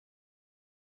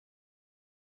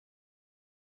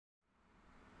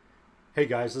Hey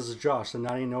guys, this is Josh, the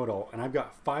 90 Know-It-All, and I've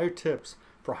got 5 tips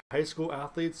for high school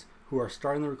athletes who are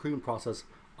starting the recruiting process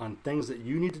on things that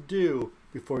you need to do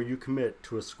before you commit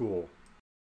to a school.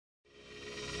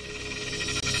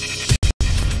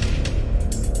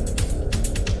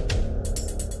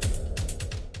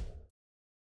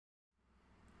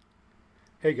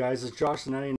 Hey guys, it's Josh,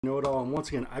 the 90 Know-It-All, and once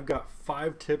again, I've got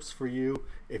 5 tips for you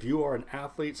if you are an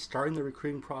athlete starting the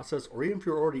recruiting process, or even if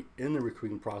you're already in the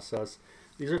recruiting process.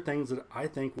 These are things that I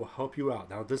think will help you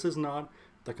out. Now, this is not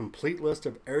the complete list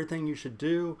of everything you should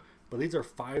do, but these are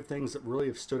 5 things that really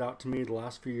have stood out to me the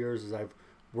last few years as I've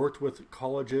worked with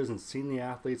colleges and seen the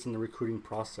athletes in the recruiting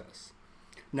process.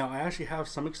 Now, I actually have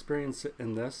some experience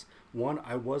in this. One,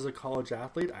 I was a college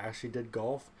athlete. I actually did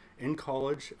golf in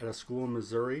college at a school in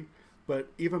Missouri. But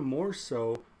even more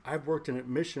so, I've worked in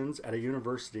admissions at a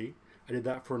university. I did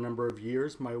that for a number of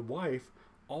years. My wife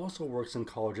also works in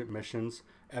college admissions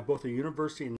at both a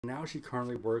university, and now she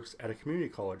currently works at a community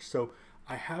college. So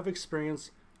I have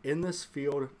experience in this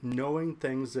field knowing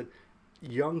things that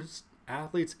young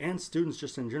athletes and students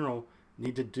just in general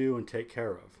need to do and take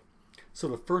care of. So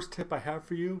the first tip I have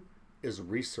for you is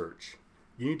research.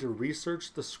 You need to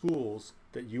research the schools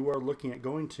that you are looking at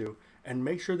going to and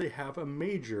make sure they have a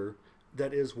major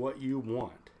that is what you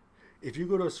want. If you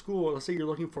go to a school, let's say you're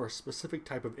looking for a specific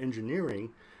type of engineering,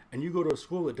 and you go to a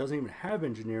school that doesn't even have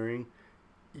engineering,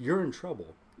 you're in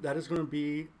trouble. That is going to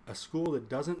be a school that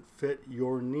doesn't fit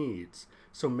your needs.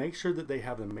 So make sure that they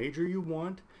have the major you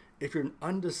want. If you're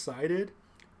undecided,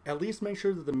 at least make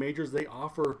sure that the majors they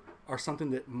offer are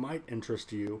something that might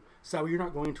interest you. So you're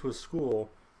not going to a school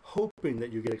hoping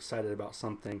that you get excited about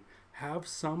something. Have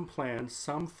some plan,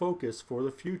 some focus for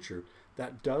the future.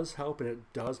 That does help, and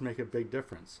it does make a big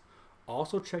difference.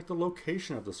 Also check the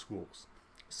location of the schools.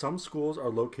 Some schools are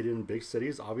located in big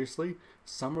cities, obviously.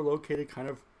 Some are located kind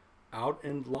of out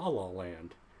in La La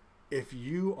Land. If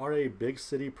you are a big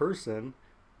city person,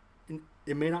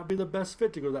 it may not be the best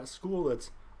fit to go to that school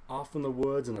that's off in the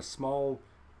woods in a small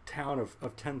town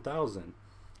of 10,000.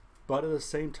 But at the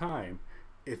same time,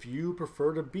 if you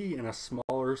prefer to be in a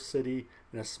smaller city,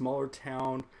 in a smaller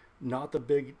town, not the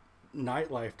big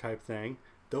nightlife type thing,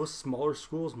 those smaller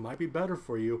schools might be better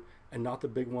for you and not the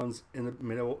big ones in the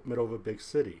middle of a big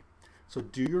city. So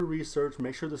do your research,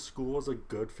 make sure the school is a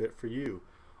good fit for you.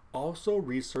 Also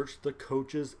research the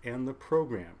coaches and the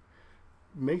program.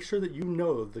 Make sure that you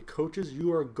know the coaches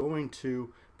you are going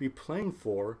to be playing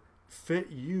for fit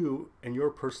you and your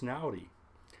personality.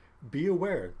 Be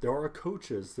aware there are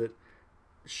coaches that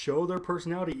show their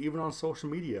personality even on social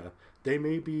media. They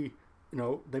may be,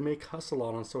 they may cuss a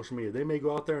lot on social media. They may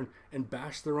go out there and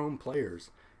bash their own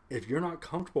players. If you're not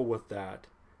comfortable with that,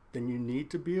 then you need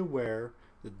to be aware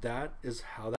that that is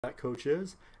how that coach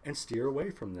is and steer away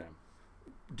from them.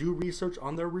 Do research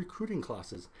on their recruiting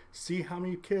classes. See how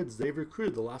many kids they've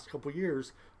recruited the last couple of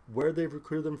years, where they've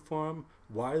recruited them from,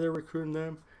 why they're recruiting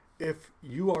them. If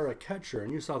you are a catcher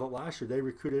and you saw that last year they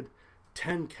recruited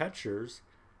 10 catchers,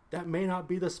 that may not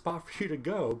be the spot for you to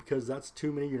go because that's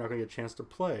too many. You're not going to get a chance to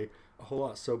play a whole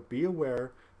lot. So be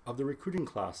aware of the recruiting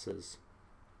classes.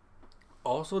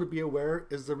 Also to be aware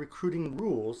is the recruiting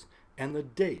rules and the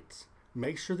dates.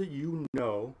 Make sure that you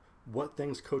know what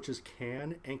things coaches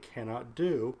can and cannot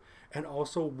do, and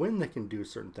also when they can do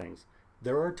certain things.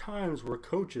 There are times where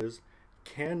coaches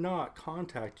cannot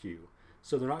contact you.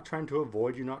 So they're not trying to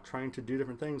avoid you, not trying to do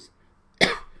different things.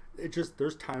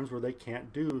 There's times where they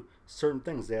can't do certain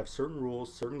things. They have certain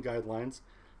rules, certain guidelines.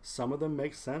 Some of them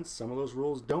make sense, some of those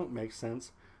rules don't make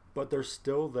sense, but they're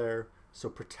still there. So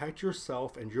protect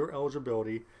yourself and your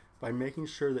eligibility by making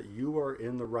sure that you are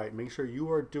in the right. Make sure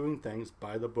you are doing things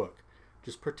by the book.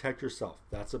 Just protect yourself.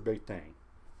 That's a big thing.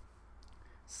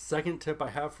 Second tip I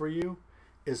have for you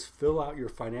is fill out your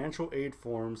financial aid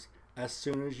forms as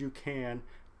soon as you can,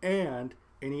 and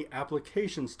any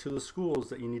applications to the schools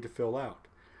that you need to fill out.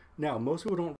 Now, most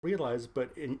people don't realize,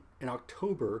 but in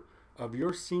October of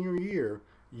your senior year,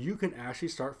 you can actually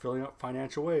start filling out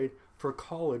financial aid for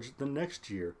college the next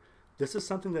year. This is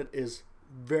something that is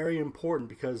very important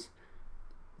because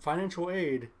financial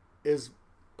aid is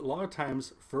a lot of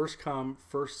times first come,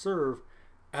 first serve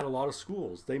at a lot of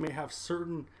schools. They may have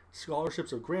certain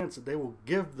scholarships or grants that they will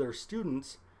give their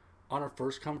students on a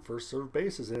first come, first serve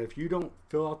basis. And if you don't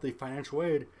fill out the financial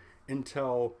aid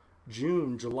until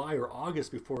June, July, or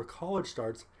August before college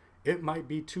starts, it might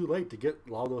be too late to get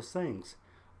a lot of those things.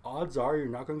 Odds are you're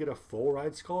not going to get a full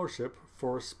ride scholarship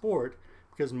for a sport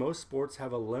because most sports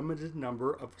have a limited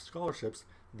number of scholarships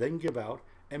they can give out,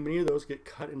 and many of those get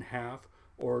cut in half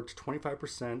or to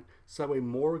 25%, so that way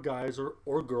more guys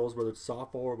or girls, whether it's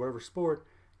softball or whatever sport,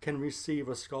 can receive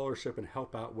a scholarship and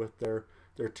help out with their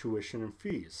tuition and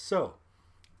fees. So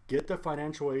get the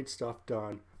financial aid stuff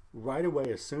done right away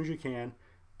as soon as you can.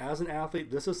 As an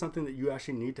athlete, this is something that you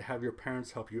actually need to have your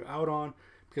parents help you out on,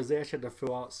 because they actually have to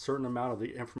fill out a certain amount of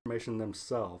the information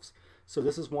themselves. So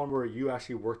this is one where you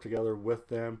actually work together with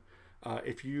them.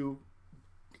 If you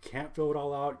can't fill it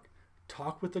all out,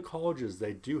 talk with the colleges.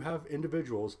 They do have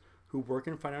individuals who work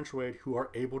in financial aid who are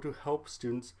able to help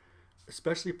students,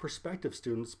 especially prospective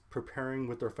students, preparing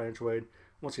with their financial aid.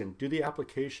 Once again, do the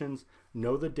applications,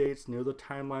 know the dates, know the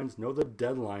timelines, know the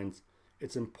deadlines.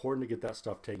 It's important to get that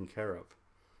stuff taken care of.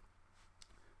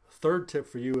 Third tip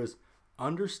for you is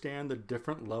understand the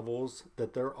different levels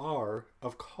that there are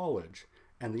of college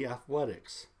and the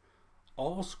athletics.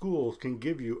 All schools can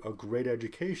give you a great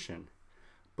education,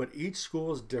 but each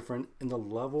school is different in the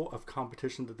level of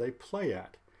competition that they play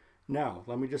at. Now,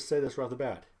 let me just say this right off the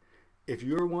bat. If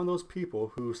you're one of those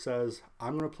people who says,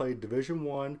 I'm going to play Division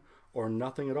I or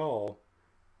nothing at all,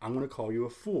 I'm going to call you a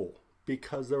fool,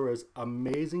 because there is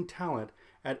amazing talent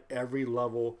at every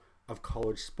level of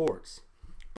college sports.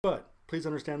 But please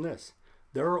understand this.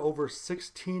 There are over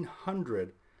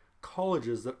 1,600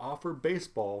 colleges that offer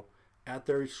baseball at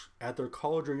their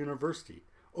college or university.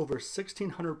 Over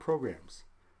 1,600 programs.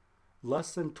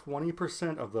 Less than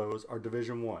 20% of those are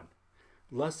Division I.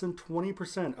 Less than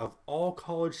 20% of all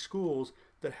college schools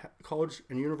college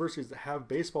and universities that have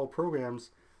baseball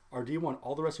programs are D1.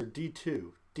 All the rest are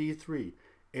D2, D3,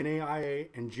 NAIA,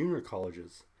 and junior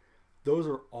colleges. Those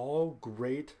are all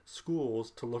great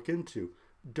schools to look into.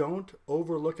 Don't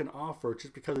overlook an offer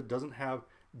just because it doesn't have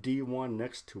D1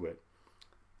 next to it.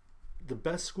 The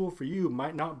best school for you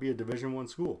might not be a Division I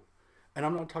school. And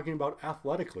I'm not talking about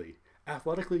athletically.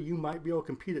 Athletically, you might be able to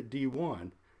compete at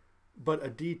D1, but a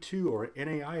D2 or an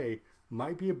NAIA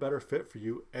might be a better fit for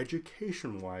you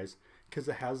education-wise, because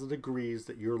it has the degrees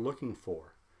that you're looking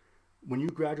for. When you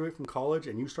graduate from college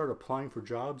and you start applying for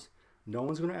jobs, no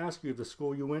one's going to ask you if the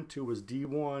school you went to was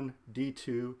D1,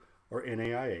 D2, or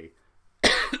NAIA.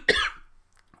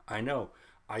 I know.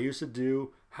 I used to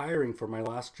do hiring for my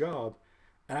last job,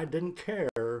 and I didn't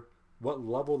care what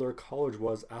level their college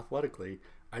was athletically.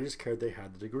 I just cared they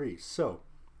had the degree. So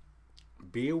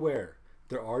be aware.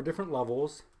 There are different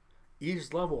levels.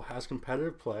 Each level has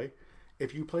competitive play.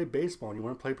 If you play baseball and you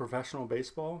want to play professional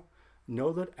baseball,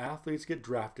 know that athletes get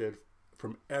drafted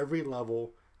from every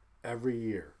level every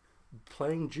year.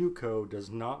 Playing JUCO does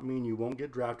not mean you won't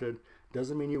get drafted,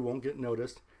 doesn't mean you won't get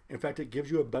noticed. In fact, it gives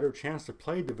you a better chance to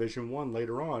play Division I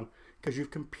later on, because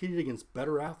you've competed against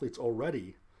better athletes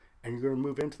already, and you're going to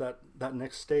move into that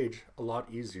next stage a lot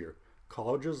easier.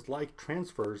 Colleges like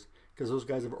transfers because those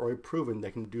guys have already proven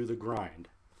they can do the grind.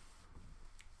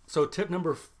 So tip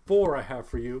number 4 I have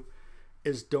for you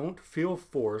is don't feel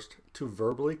forced to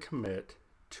verbally commit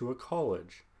to a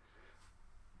college.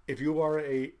 If you are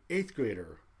a 8th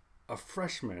grader, a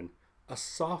freshman, a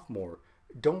sophomore,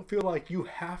 don't feel like you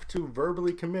have to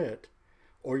verbally commit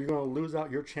or you're going to lose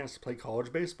out your chance to play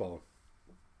college baseball.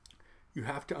 You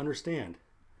have to understand,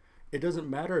 it doesn't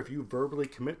matter if you verbally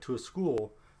commit to a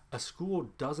school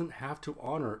doesn't have to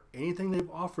honor anything they've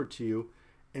offered to you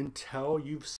until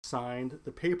you've signed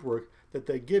the paperwork that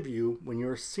they give you when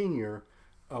you're a senior.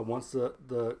 Once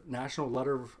the National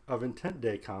Letter of Intent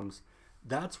Day comes,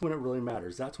 that's when it really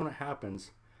matters. That's when it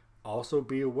happens. Also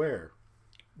be aware,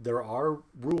 there are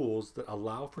rules that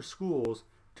allow for schools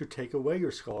to take away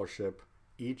your scholarship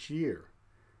each year.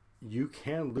 You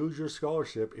can lose your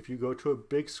scholarship if you go to a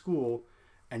big school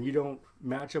and you don't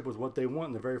match up with what they want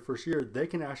in the very first year. They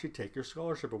can actually take your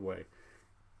scholarship away.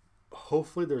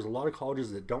 Hopefully there's a lot of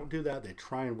colleges that don't do that. They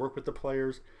try and work with the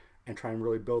players and try and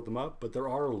really build them up. But there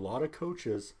are a lot of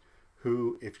coaches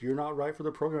who, if you're not right for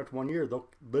the program after 1 year, they'll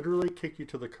literally kick you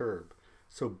to the curb.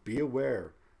 So be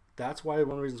aware. That's why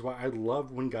one of the reasons why I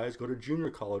love when guys go to junior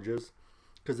colleges,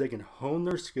 because they can hone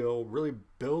their skill, really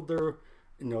build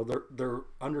their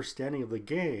understanding of the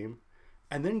game,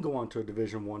 and then go on to a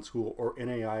Division I school or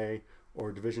NAIA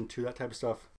or Division II, that type of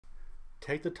stuff.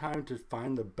 Take the time to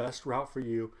find the best route for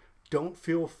you. Don't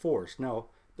feel forced. Now,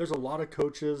 there's a lot of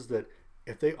coaches that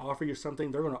if they offer you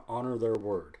something, they're going to honor their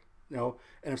word. And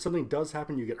if something does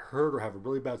happen, you get hurt or have a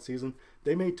really bad season,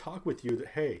 they may talk with you that,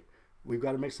 hey, we've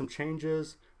got to make some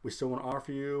changes. We still want to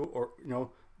offer you, or,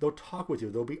 they'll talk with you.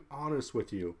 They'll be honest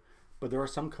with you. But there are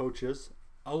some coaches,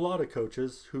 a lot of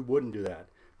coaches, who wouldn't do that.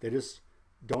 They just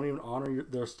don't even honor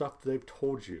their stuff that they've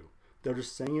told you. They're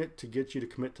just saying it to get you to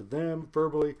commit to them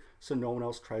verbally so no one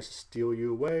else tries to steal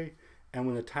you away. And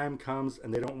when the time comes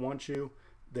and they don't want you,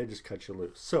 they just cut you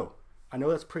loose. So I know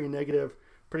that's pretty negative,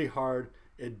 pretty hard.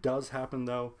 It does happen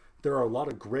though. There are a lot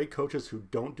of great coaches who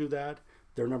don't do that.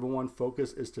 Their number one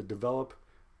focus is to develop,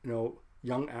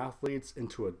 young athletes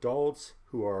into adults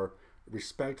who are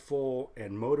respectful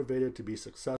and motivated to be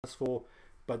successful.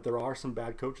 But there are some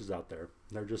bad coaches out there.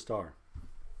 There just are.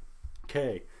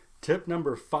 Okay, tip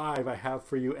number 5 I have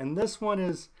for you, and this one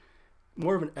is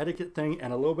more of an etiquette thing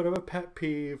and a little bit of a pet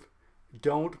peeve.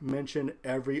 Don't mention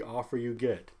every offer you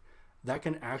get. That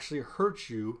can actually hurt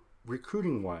you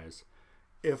recruiting wise.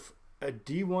 If a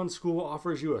D1 school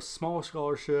offers you a small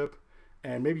scholarship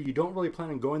and maybe you don't really plan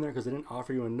on going there because they didn't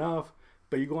offer you enough,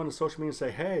 but you go on to social media and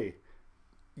say, hey,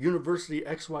 University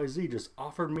XYZ just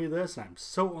offered me this and I'm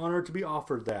so honored to be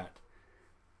offered that.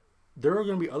 There are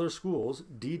going to be other schools,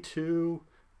 D2,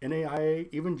 NAIA,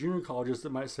 even junior colleges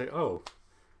that might say, oh,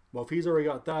 well, if he's already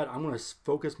got that, I'm going to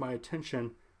focus my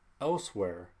attention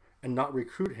elsewhere and not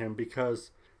recruit him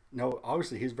because,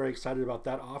 obviously he's very excited about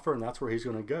that offer and that's where he's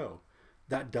going to go.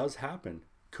 That does happen.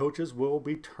 Coaches will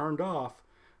be turned off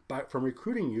from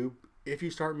recruiting you if you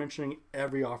start mentioning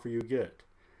every offer you get.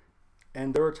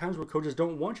 And there are times where coaches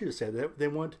don't want you to say that. They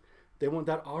want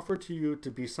that offer to you to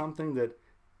be something that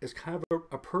is kind of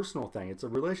a personal thing. It's a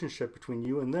relationship between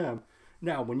you and them.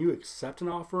 Now, when you accept an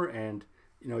offer and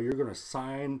you're going to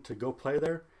sign to go play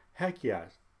there, heck yeah,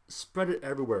 spread it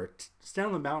everywhere. Stand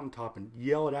on the mountaintop and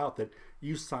yell it out that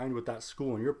you signed with that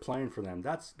school and you're playing for them.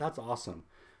 That's awesome.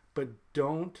 But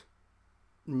don't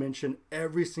mention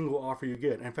every single offer you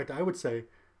get. And in fact, I would say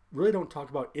really don't talk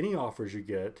about any offers you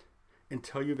get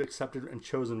until you've accepted and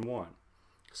chosen one.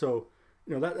 So,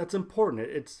 that's important.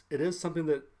 It is something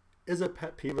that is a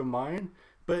pet peeve of mine,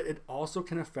 but it also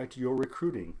can affect your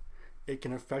recruiting. It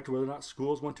can affect whether or not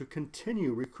schools want to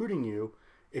continue recruiting you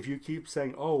if you keep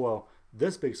saying, oh, well,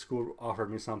 this big school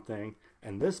offered me something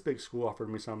and this big school offered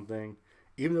me something.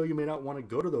 Even though you may not want to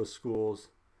go to those schools,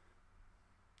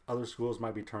 other schools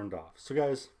might be turned off. So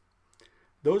guys,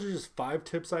 those are just 5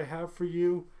 tips I have for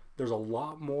you. There's a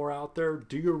lot more out there.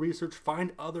 Do your research,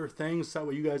 find other things so that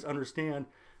way you guys understand.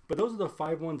 But those are the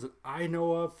 5 ones that I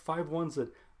know of, 5 ones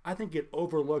that I think get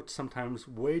overlooked sometimes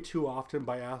way too often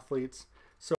by athletes.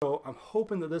 So I'm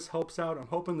hoping that this helps out. I'm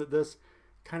hoping that this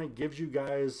kind of gives you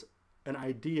guys an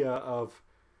idea of,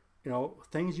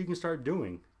 things you can start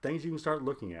doing, things you can start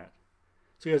looking at.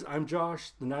 So guys, I'm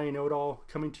Josh, the Now You Know It All,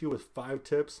 coming to you with 5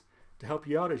 tips to help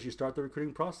you out as you start the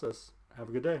recruiting process. Have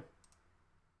a good day.